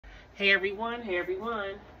Hey everyone,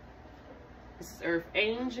 this is Earth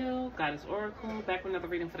Angel, Goddess Oracle, back with another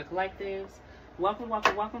reading for the collectives. Welcome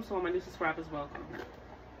to all my new subscribers, welcome.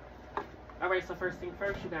 Alright, so first thing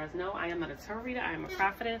first, you guys know I am not a tarot reader, I am a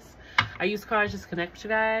prophetess. I use cards just to connect with you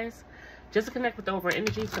guys, just to connect with the overall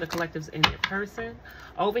energy for the collectives in your person.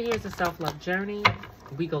 Over here is a self-love journey.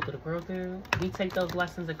 We go through the growth through. We take those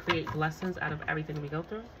lessons and create lessons out of everything we go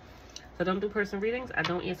through. So don't do personal readings. I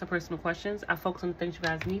don't answer personal questions. I focus on the things you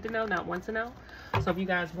guys need to know, not want to know. So if you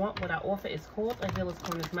guys want, what I offer is called a Healer's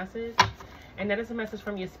Corner's message. And that is a message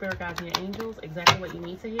from your spirit guides and your angels. Exactly what you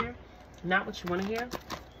need to hear, not what you want to hear.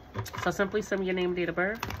 So simply send me your name and date of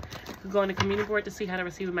birth. You can go on the community board to see how to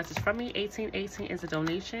receive a message from me. 1818 is a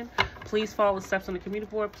donation. Please follow the steps on the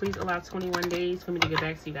community board. Please allow 21 days for me to get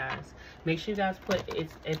back to you guys. Make sure you guys put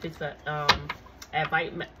if it's a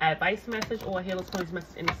advice message or a Healer's Corner's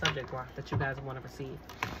message in the subject bar that you guys want to receive.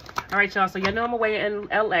 All right, y'all. So y'all know I'm away in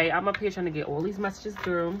LA. I'm up here trying to get all these messages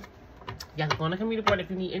through. Y'all can go on the community board if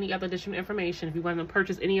you need any other additional information. If you want to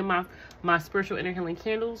purchase any of my spiritual inner healing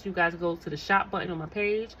candles, you guys go to the shop button on my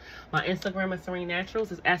page. My Instagram is Serene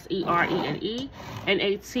Naturals. It's SereneNaturals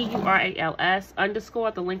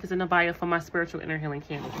 _ The link is in the bio for my spiritual inner healing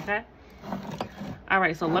candles. Okay. All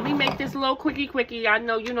right, so let me make this a little quickie. I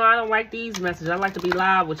know, you know, I don't like these messages. I like to be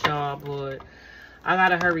live with y'all, but I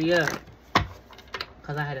gotta hurry up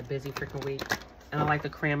because I had a busy freaking week. And I like to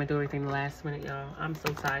cram and do everything the last minute, y'all. I'm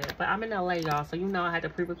so tired. But I'm in LA, y'all, so you know I had to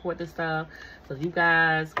pre-record this stuff so you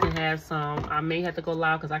guys can have some. I may have to go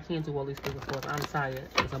live because I can't do all these pre-records. I'm tired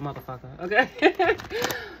as a motherfucker, okay?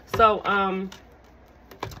 So, I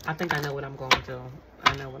think I know what I'm going to do.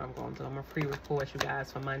 I'm going to pre-record you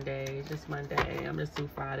guys for Monday. Just Monday. I'm just do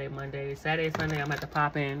Friday, Monday, Saturday, Sunday. I'm going to have to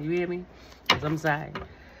pop in. You hear me? Because I'm sad.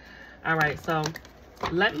 All right. So,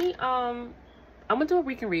 let me, I'm going to do a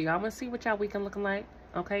weekend read. I'm going to see what y'all weekend looking like.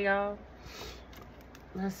 Okay, y'all?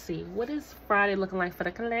 Let's see. What is Friday looking like for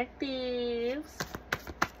the collectives?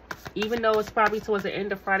 Even though it's probably towards the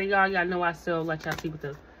end of Friday, y'all know I still let y'all see what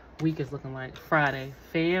the week is looking like. Friday.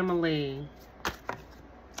 Family.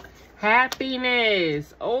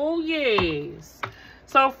 Happiness. Oh, yes.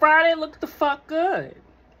 So, Friday looked the fuck good.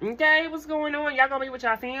 Okay, what's going on? Y'all gonna be with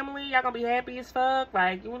y'all family. Y'all gonna be happy as fuck.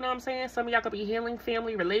 Like, you know what I'm saying? Some of y'all gonna be healing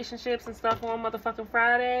family relationships and stuff on motherfucking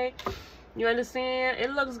Friday. You understand?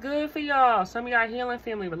 It looks good for y'all. Some of y'all healing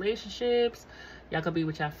family relationships. Y'all could be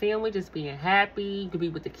with y'all family, just being happy. You could be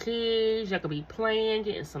with the kids. Y'all could be playing,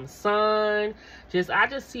 getting some sun. I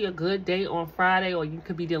just see a good day on Friday, or you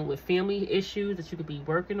could be dealing with family issues that you could be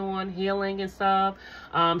working on, healing and stuff.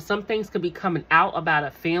 Some things could be coming out about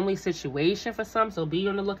a family situation for some, so be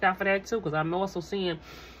on the lookout for that too, because I'm also seeing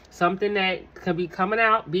something that could be coming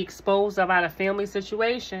out, be exposed about a family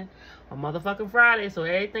situation on motherfucking Friday, so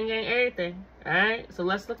everything ain't everything. All right, so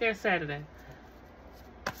let's look at Saturday.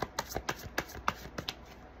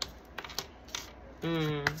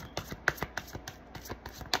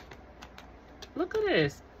 Look at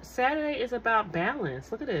this. Saturday is about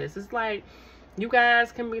balance. Look at this. It's like you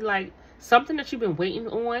guys can be like something that you've been waiting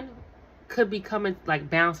on could be coming,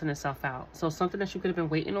 like bouncing itself out. So something that you could have been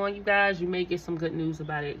waiting on, you guys, you may get some good news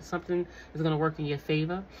about it. Something is going to work in your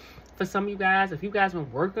favor. For some of you guys, if you guys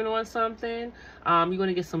been working on something, you're going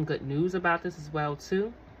to get some good news about this as well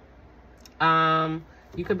too.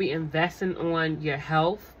 You could be investing on your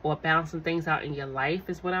health or balancing things out in your life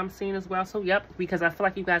is what I'm seeing as well. So, yep, because I feel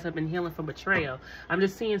like you guys have been healing from betrayal. I'm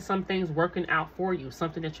just seeing some things working out for you,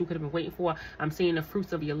 something that you could have been waiting for. I'm seeing the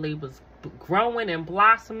fruits of your labors growing and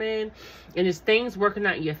blossoming, and it's things working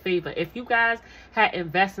out in your favor. If you guys had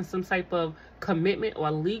invested in some type of commitment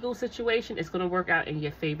or legal situation, it's going to work out in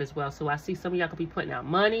your favor as well. So I see some of y'all could be putting out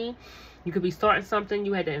money. You could be starting something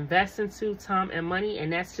you had to invest into time and money,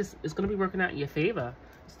 and that's just, it's going to be working out in your favor.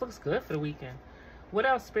 This looks good for the weekend. What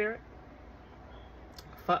else, Spirit?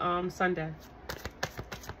 For Sunday.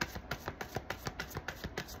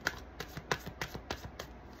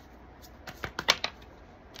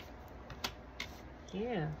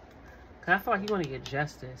 Yeah. Cause I feel like you're gonna get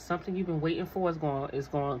justice. Something you've been waiting for is going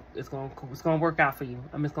to work out for you.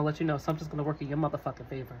 I'm just gonna let you know something's gonna work in your motherfucking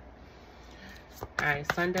favor. All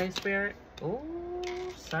right, Sunday, Spirit. Oh,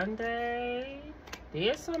 Sunday.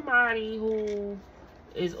 There's somebody who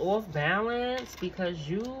is off balance because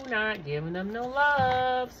you not giving them no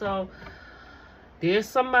love. So there's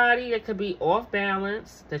somebody that could be off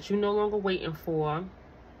balance that you no longer waiting for.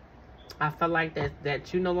 I feel like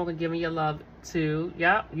that you no longer giving your love to.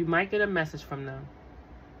 Yep, you might get a message from them.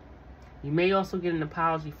 You may also get an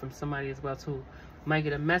apology from somebody as well too. You might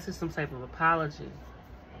get a message, some type of apology.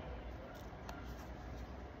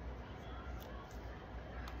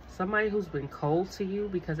 Somebody who's been cold to you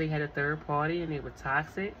because they had a third party and they were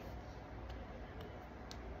toxic.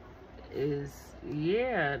 Is,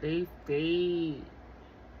 yeah, they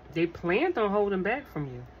planned on holding back from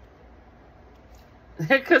you.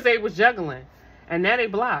 Because they was juggling. And now they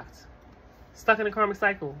blocked. Stuck in a karmic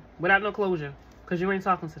cycle. Without no closure. Because you ain't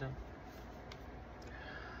talking to them.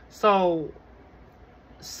 So,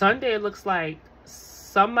 Sunday it looks like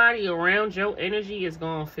somebody around your energy is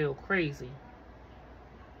going to feel crazy.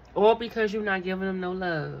 All because you're not giving them no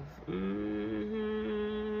love.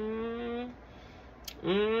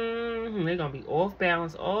 They're going to be off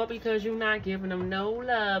balance. All because you're not giving them no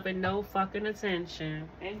love and no fucking attention.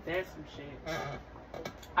 Ain't that some shit?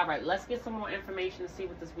 Alright, let's get some more information to see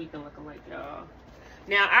what this weekend looking like, y'all.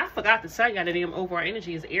 Now, I forgot to tell y'all that them overall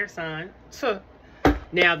energy is air sign.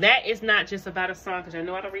 Now, that is not just about a sign, because I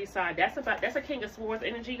know how to read sign. That's a King of Swords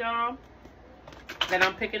energy, y'all, that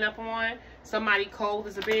I'm picking up on. Somebody cold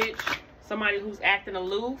as a bitch. Somebody who's acting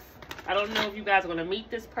aloof. I don't know if you guys are going to meet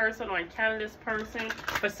this person or encounter this person.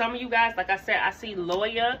 For some of you guys, like I said, I see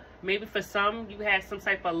lawyer. Maybe for some, you have some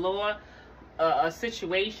type of law a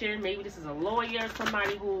situation. Maybe this is a lawyer,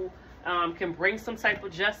 somebody who can bring some type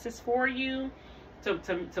of justice for you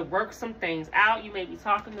to work some things out. You may be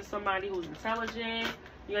talking to somebody who's intelligent,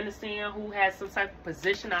 you understand, who has some type of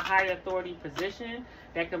position, a higher authority position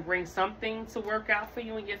that can bring something to work out for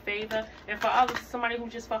you in your favor. And for others, somebody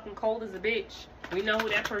who's just fucking cold as a bitch. We know who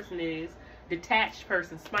that person is. Detached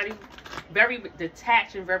person, somebody very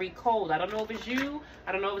detached and very cold. I don't know if it's you,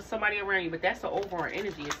 I don't know if it's somebody around you, but that's the overall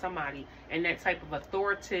energy. It's somebody in that type of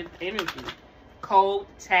authoritative energy. Cold,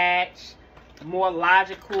 detached, more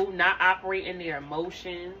logical, not operating their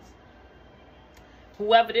emotions.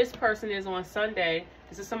 Whoever this person is on Sunday,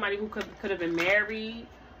 this is somebody who could have been married.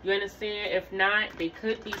 You understand? If not, they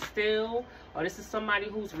could be still. Or this is somebody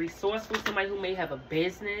who's resourceful, somebody who may have a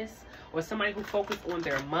business, or somebody who focuses on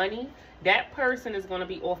their money. That person is going to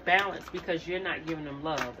be off balance because you're not giving them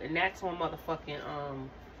love. And that's on motherfucking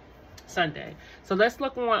Sunday. So let's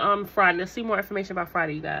look on Friday. Let's see more information about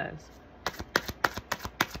Friday, you guys.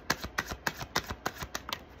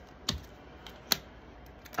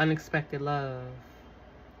 Unexpected love.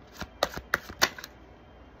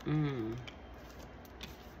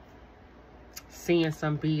 Seeing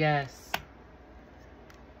some BS.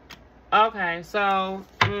 Okay, so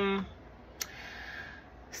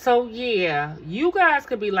so yeah, you guys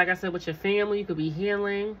could be, like I said, with your family. You could be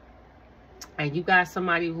healing, and you got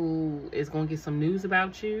somebody who is going to get some news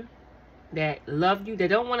about you, that love you. They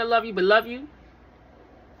don't want to love you, but love you.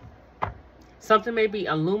 Something may be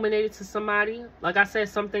illuminated to somebody. Like I said,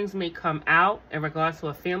 some things may come out in regards to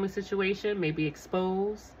a family situation, may be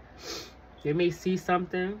exposed. They may see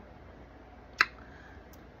something.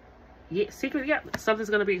 Yeah, secret, yeah, something's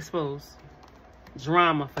going to be exposed.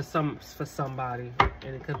 Drama for somebody.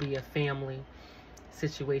 And it could be a family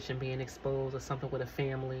situation being exposed, or something with a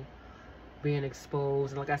family being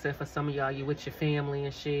exposed. And like I said, for some of y'all, you with your family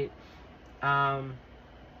and shit.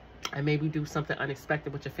 And maybe do something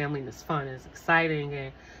unexpected with your family, and it's fun, and it's exciting,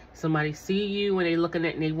 and somebody see you and they looking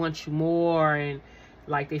at and they want you more, and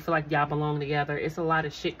like they feel like y'all belong together. It's a lot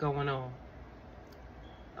of shit going on.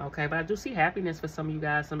 Okay, but I do see happiness for some of you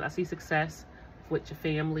guys. I see success with your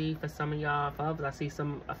family for some of y'all. For others, I see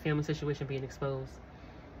a family situation being exposed.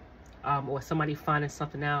 Or somebody finding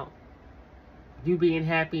something out. You being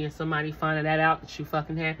happy and somebody finding that out, that you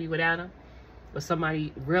fucking happy without them. Or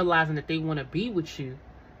somebody realizing that they want to be with you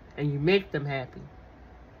and you make them happy.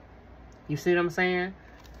 You see what I'm saying?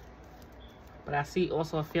 But I see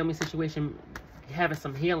also a family situation having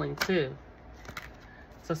some healing too.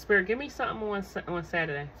 So Spirit, give me something on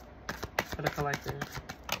Saturday for the collective.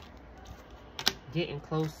 Getting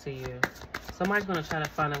close to you. Somebody's going to try to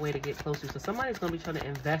find a way to get close to you. So somebody's going to be trying to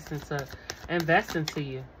invest into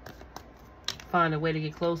you. Find a way to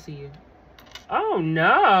get close to you. Oh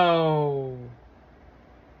no.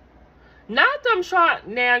 Not them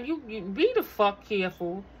trying. Now you be the fuck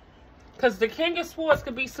careful. Because the King of Swords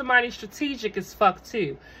could be somebody strategic as fuck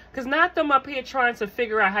too. Because not them up here trying to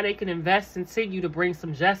figure out how they can invest into you to bring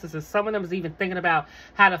some justice. And some of them is even thinking about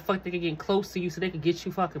how the fuck they can get close to you so they can get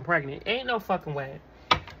you fucking pregnant. Ain't no fucking way.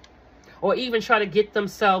 Or even try to get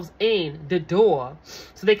themselves in the door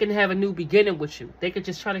so they can have a new beginning with you. They could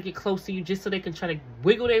just try to get close to you just so they can try to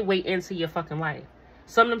wiggle their way into your fucking life.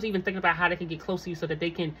 Some of them's even thinking about how they can get close to you so that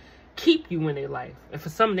they can keep you in their life. And for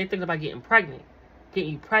some, they think about getting pregnant.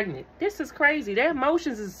 Getting you pregnant. This is crazy. Their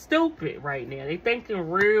emotions is stupid right now. They thinking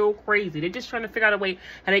real crazy. They're just trying to figure out a way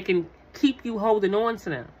how they can keep you holding on to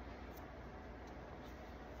them.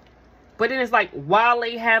 But then it's like, while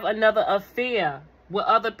they have another affair with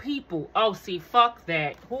other people. Oh, see, fuck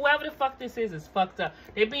that. Whoever the fuck this is fucked up.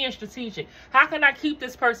 They're being strategic. How can I keep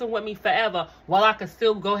this person with me forever while I can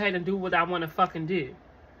still go ahead and do what I want to fucking do?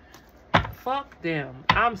 Fuck them.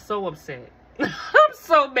 I'm so upset. I'm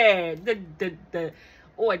so mad. The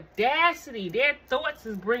audacity, their thoughts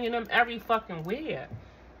is bringing them every fucking where.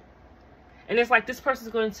 And it's like this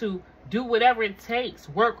person's going to do whatever it takes,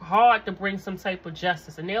 work hard to bring some type of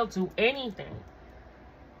justice, and they'll do anything.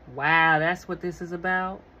 Wow, that's what this is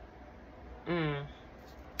about.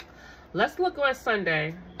 Let's look at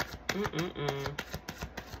Sunday.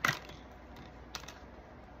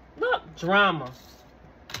 Look, drama.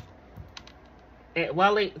 And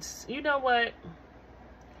while you know what?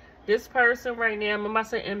 This person right now, remember I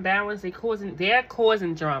said imbalance, they're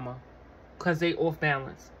causing drama because they off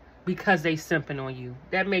balance. Because they simping on you.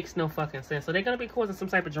 That makes no fucking sense. So they're going to be causing some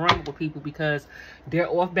type of drama with people because they're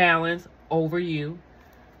off balance over you.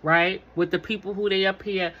 Right? With the people who they up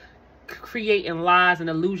here creating lies and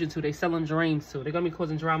illusions to. They selling dreams to. They're going to be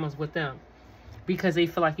causing dramas with them. Because they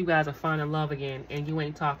feel like you guys are finding love again. And you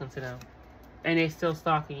ain't talking to them. And they still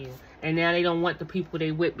stalking you. And now they don't want the people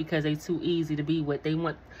they with because they too easy to be with.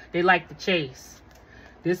 They like to chase.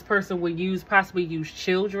 This person would possibly use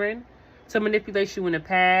children to manipulate you in the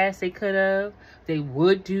past. They could have. They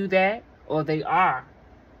would do that. Or they are.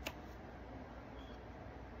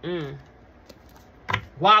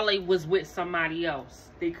 While they was with somebody else,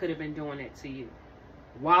 they could have been doing it to you.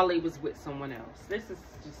 While they was with someone else. This is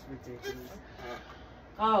just ridiculous.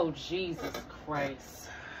 Oh, Jesus Christ.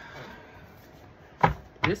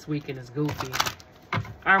 This weekend is goofy.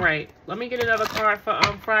 Alright, let me get another card for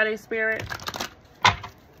Friday Spirit.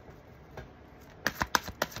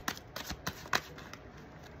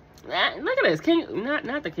 Look at this.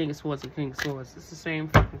 Not the King of Swords, the King of Swords. It's the same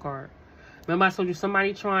fucking card. Remember I told you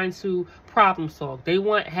somebody trying to problem solve. They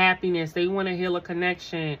want happiness. They want to heal a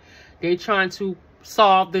connection. They trying to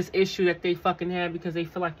solve this issue that they fucking have because they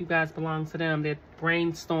feel like you guys belong to them. They're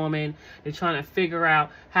brainstorming. They're trying to figure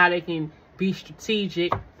out how they can be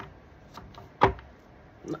strategic.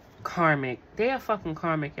 Karmic. They are fucking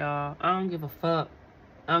karmic, y'all. I don't give a fuck.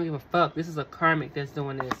 I don't give a fuck. This is a karmic that's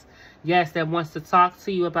doing this. Yes, that wants to talk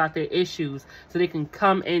to you about their issues so they can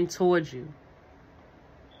come in towards you.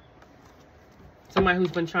 Somebody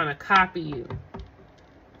who's been trying to copy you.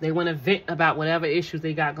 They want to vent about whatever issues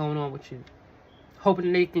they got going on with you.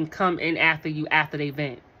 Hoping they can come in after you after they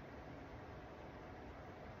vent.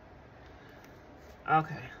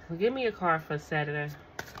 Okay. Well, give me a card for Saturday.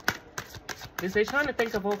 They're trying to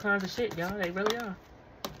think of all kinds of shit, y'all. They really are.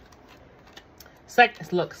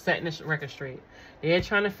 Look, setting the record straight. They're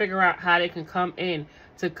trying to figure out how they can come in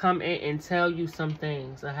and tell you some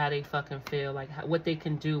things of how they fucking feel. Like what they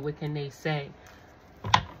can do. What can they say.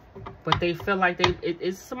 But they feel like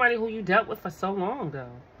it's somebody who you dealt with for so long,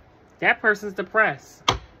 though. That person's depressed.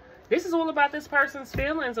 This is all about this person's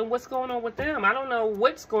feelings and what's going on with them. I don't know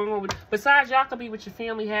what's going on with... Besides, y'all could be with your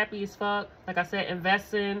family happy as fuck. Like I said,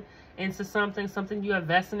 investing into something you're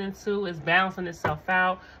investing into is balancing itself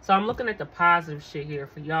out. So I'm looking at the positive shit here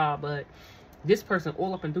for y'all. But this person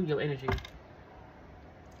all up and through your energy.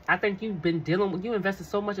 I think you've been dealing with... You invested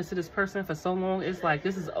so much into this person for so long. It's like,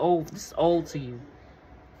 this is old. This is old to you.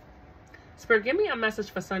 Spirit, give me a message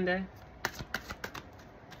for Sunday.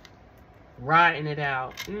 Riding it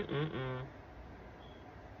out.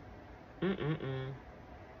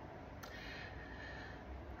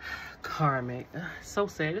 Karmic. So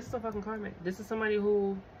sad. This is a fucking karmic. This is somebody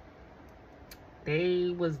who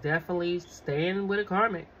they was definitely staying with a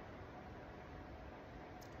karmic.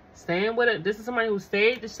 Staying with it. This is somebody who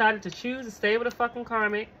decided to choose to stay with a fucking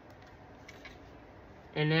karmic.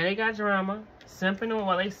 And now they got drama. Simping on,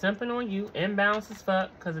 while they simping on you. Imbalance as fuck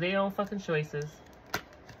because of their own fucking choices.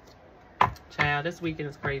 Child, this weekend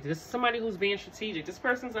is crazy. This is somebody who's being strategic. This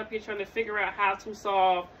person's up here trying to figure out how to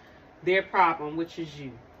solve their problem, which is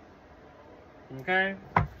you. Okay?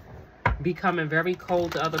 Becoming very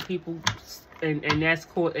cold to other people, and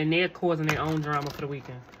they're causing their own drama for the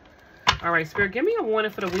weekend. All right, Spirit, give me a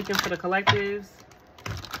warning for the weekend for the collectives.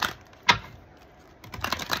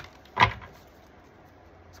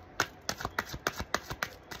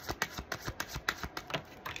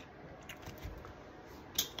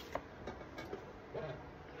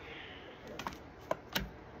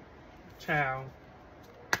 Child.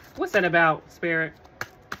 What's that about, Spirit?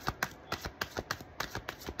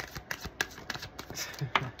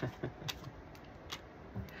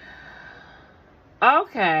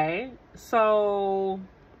 Okay. So,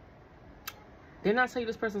 didn't I tell you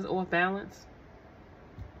this person's off balance?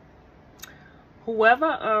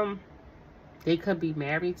 Whoever they could be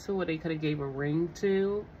married to or they could have gave a ring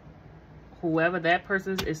to, whoever that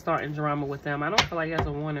person is starting drama with them. I don't feel like that's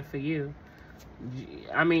a warning for you.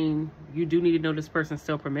 I mean, you do need to know this person's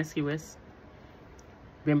still promiscuous.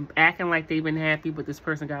 Been acting like they've been happy, but this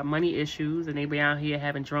person got money issues and they be out here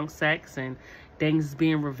having drunk sex and things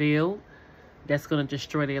being revealed that's going to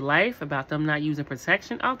destroy their life, about them not using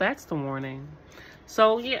protection. Oh, that's the warning.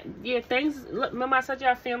 So, yeah, things, look, remember I said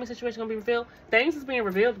your family situation going to be revealed? Things is being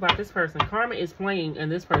revealed about this person. Karma is playing in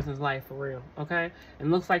this person's life for real, okay? And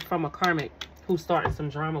looks like from a karmic who's starting some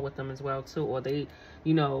drama with them as well, too. Or they,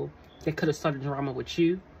 you know, they could have started drama with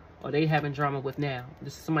you, or they having drama with now.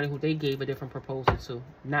 This is somebody who they gave a different proposal to,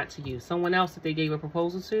 not to you. Someone else that they gave a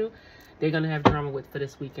proposal to, they're going to have drama with for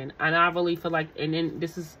this weekend. And I really feel like, and then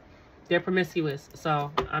this is, they're promiscuous.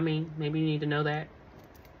 So, I mean, maybe you need to know that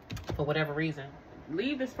for whatever reason.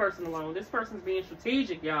 Leave this person alone. This person's being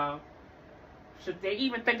strategic, y'all. Should they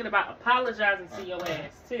even thinking about apologizing to your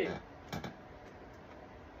ass, too?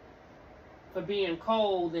 For being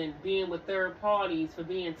cold and being with third parties, for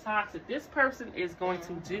being toxic. This person is going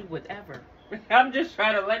to do whatever. I'm just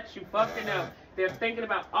trying to let you fucking know. They're thinking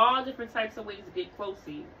about all different types of ways to get close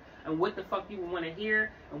to you. And what the fuck you want to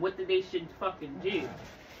hear. And what they should fucking do.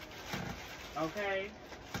 Okay?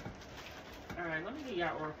 Alright, let me get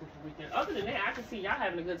y'all oracle for weekend. Other than that, I can see y'all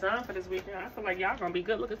having a good time for this weekend. I feel like y'all gonna be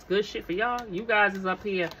good. Look, it's good shit for y'all. You guys is up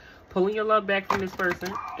here pulling your love back from this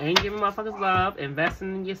person. Ain't giving motherfuckers love.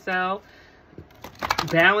 Investing in yourself.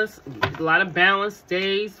 Balance. A lot of balanced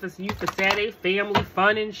days for you for Saturday. Family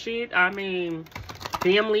fun and shit. I mean,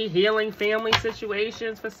 family healing, family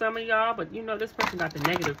situations for some of y'all. But you know, this person got the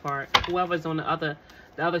negative part. Whoever's on the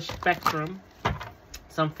other spectrum.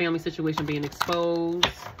 Some family situation being exposed.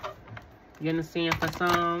 You understand? For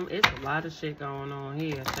some, it's a lot of shit going on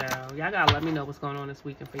here, child. Y'all gotta let me know what's going on this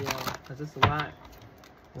weekend for y'all, because it's a lot.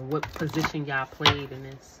 What position y'all played in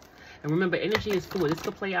this. And remember, energy is fluid. This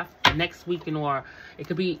could play out next weekend, or it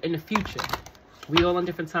could be in the future. We all on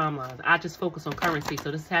different timelines. I just focus on currency, so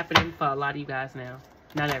this is happening for a lot of you guys now.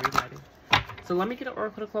 Not everybody. So let me get an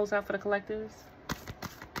oracle to close out for the collectives.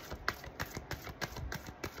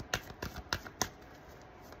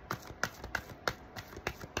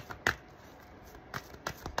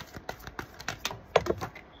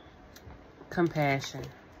 Compassion.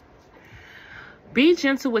 Be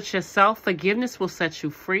gentle with yourself. Forgiveness will set you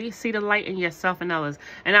free. See the light in yourself and others.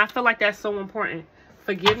 And I feel like that's so important.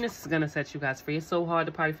 Forgiveness is going to set you guys free. It's so hard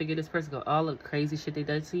to probably forgive this person, go all the crazy shit they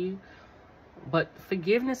did to you. But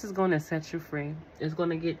forgiveness is going to set you free. It's going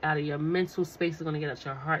to get out of your mental space. It's going to get out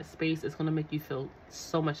your heart space. It's going to make you feel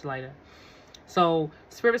so much lighter. So,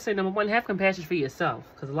 Spirit say, number one, have compassion for yourself.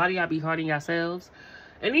 Because a lot of y'all be hard on yourselves.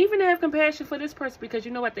 And even have compassion for this person, because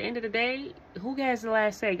you know at the end of the day, who has the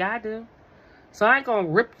last say? God do. So I ain't gonna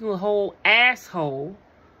rip you a whole asshole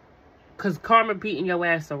because karma beating your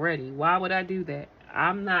ass already. Why would I do that?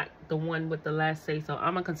 I'm not the one with the last say, so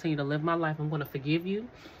I'm gonna continue to live my life. I'm gonna forgive you.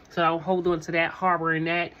 So I don't hold on to that, harboring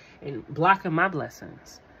that, and blocking my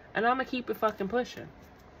blessings. And I'm gonna keep it fucking pushing.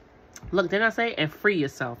 Look, didn't I say? And free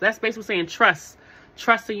yourself. That's basically saying trust.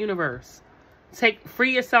 Trust the universe.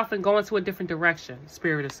 Free yourself and go into a different direction,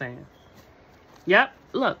 Spirit is saying. Yep,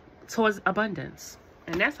 look, towards abundance.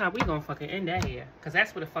 And that's how we gonna fucking end that here. Because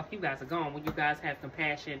that's where the fuck you guys are going, when you guys have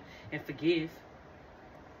compassion and forgive.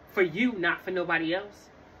 For you, not for nobody else.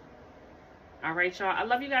 Alright, y'all. I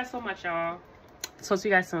love you guys so much, y'all. Talk to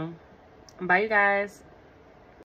you guys soon. Bye, you guys.